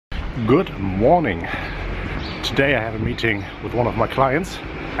Good morning. Today I have a meeting with one of my clients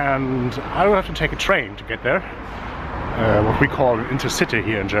and I will have to take a train to get there. What we call an Intercity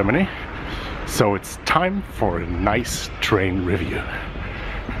here in Germany. So it's time for a nice train review.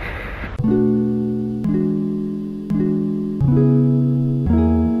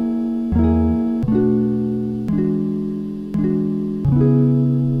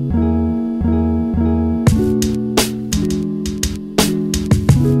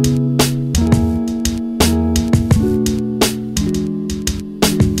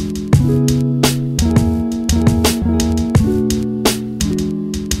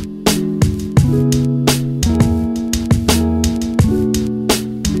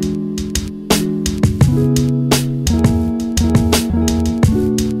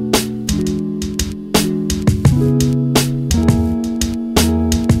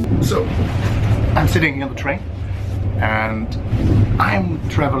 I'm sitting in the train and I'm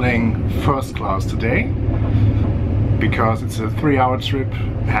traveling first class today because it's a 3-hour trip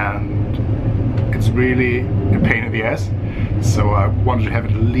and it's really a pain in the ass, so I wanted to have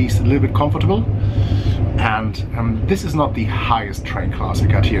it at least a little bit comfortable. And this is not the highest train class we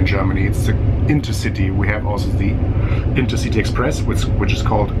got here in Germany. It's the Intercity. We have also the Intercity Express, which is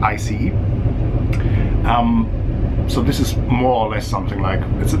called ICE. So this is more or less something like,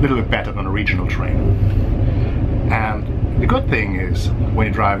 it's a little bit better than a regional train. And the good thing is, when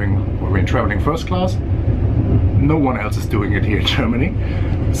you're traveling first class, no one else is doing it here in Germany.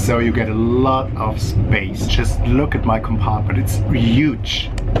 So you get a lot of space. Just look at my compartment, it's huge.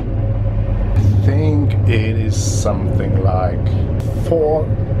 I think it is something like 4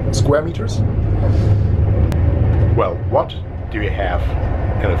 square meters. Well, what do you have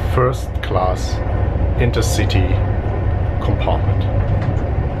in a first class Intercity compartment?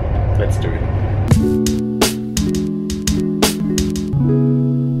 Let's do it.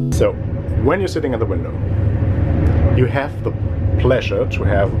 So, when you're sitting at the window, you have the pleasure to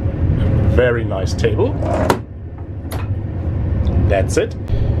have a very nice table. That's it.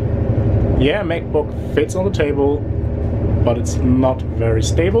 Yeah, MacBook fits on the table, but it's not very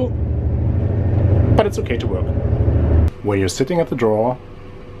stable, but it's okay to work. When you're sitting at the drawer,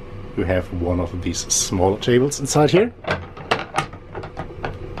 you have one of these smaller tables inside here.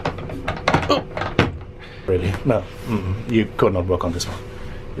 Oh. Really? No, you could not work on this one.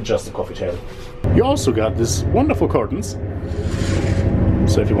 It's just a coffee table. You also got these wonderful curtains.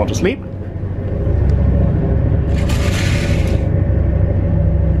 So if you want to sleep,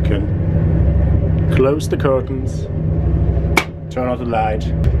 you can close the curtains, turn on the light.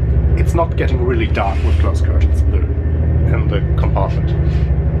 It's not getting really dark with closed curtains in the compartment.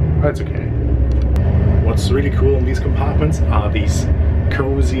 That's okay. What's really cool in these compartments are these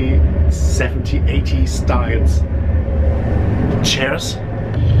cozy 70-80 styles chairs.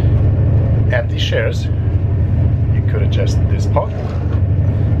 At these chairs you could adjust this part,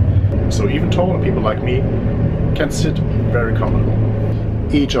 so even taller people like me can sit very comfortable.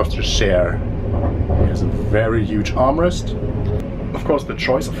 Each of the chair has a very huge armrest. Of course, the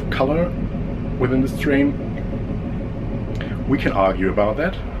choice of color within this train, we can argue about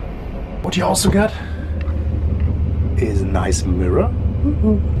that. What you also got is a nice mirror.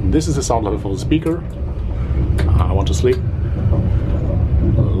 This is the sound level for the speaker. I want to sleep.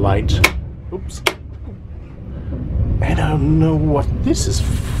 Light. Oops. And I don't know what this is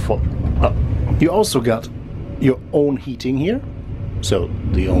for. You also got your own heating here. So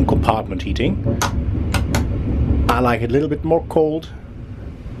the own compartment heating. I like it a little bit more cold.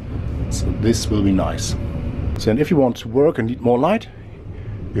 So this will be nice. So, and if you want to work and need more light,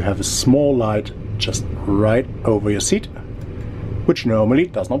 you have a small light just right over your seat, which normally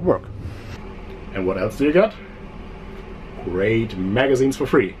does not work. And what else do you got? Great magazines for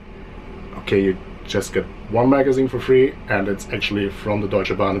free. Okay, you just get one magazine for free, and it's actually from the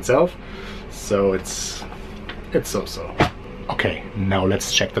Deutsche Bahn itself, so it's so-so. Okay, now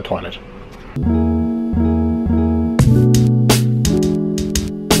let's check the toilet.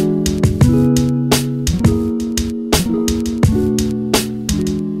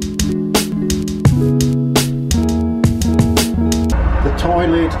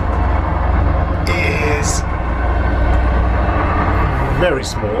 Toilet is very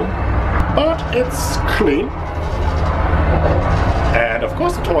small, but it's clean. And of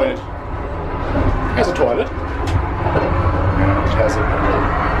course the toilet has a toilet. And it has a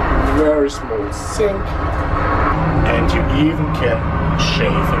very small sink. And you even can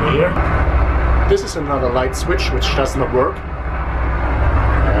shave in here. This is another light switch which does not work.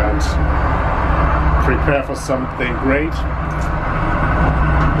 And prepare for something great.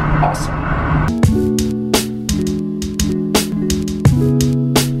 Awesome.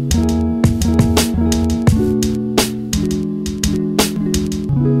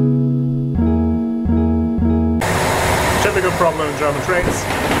 problem in German trains.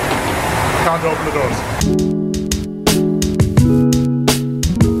 Can't open the doors.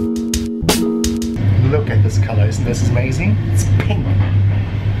 Look at this color, isn't this amazing? It's pink.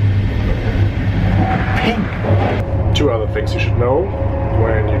 Pink! Two other things you should know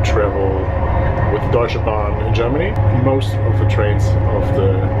when you travel with Deutsche Bahn in Germany. Most of the trains of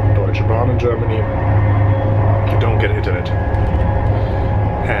the Deutsche Bahn in Germany, you don't get internet.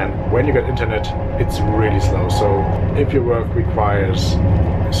 And when you get internet, it's really slow. So if your work requires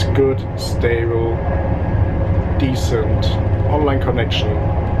a good, stable, decent online connection,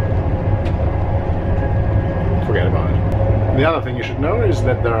 forget about it. The other thing you should know is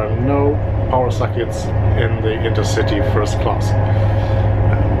that there are no power sockets in the Intercity first class.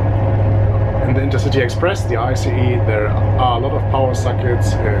 In the Intercity Express, the ICE, there are a lot of power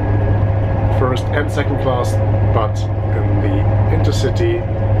sockets in first and second class, but in the Intercity,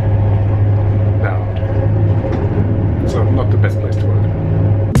 no. So not the best place to work.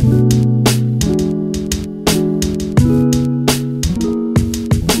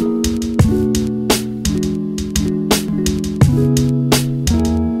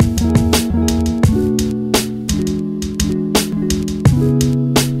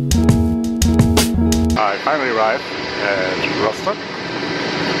 I finally arrived at Rostock,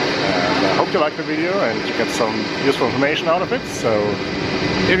 and I hope you liked the video and you get some useful information out of it. So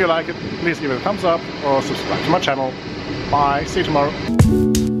if you like it, please give it a thumbs up or subscribe to my channel. Bye, see you tomorrow.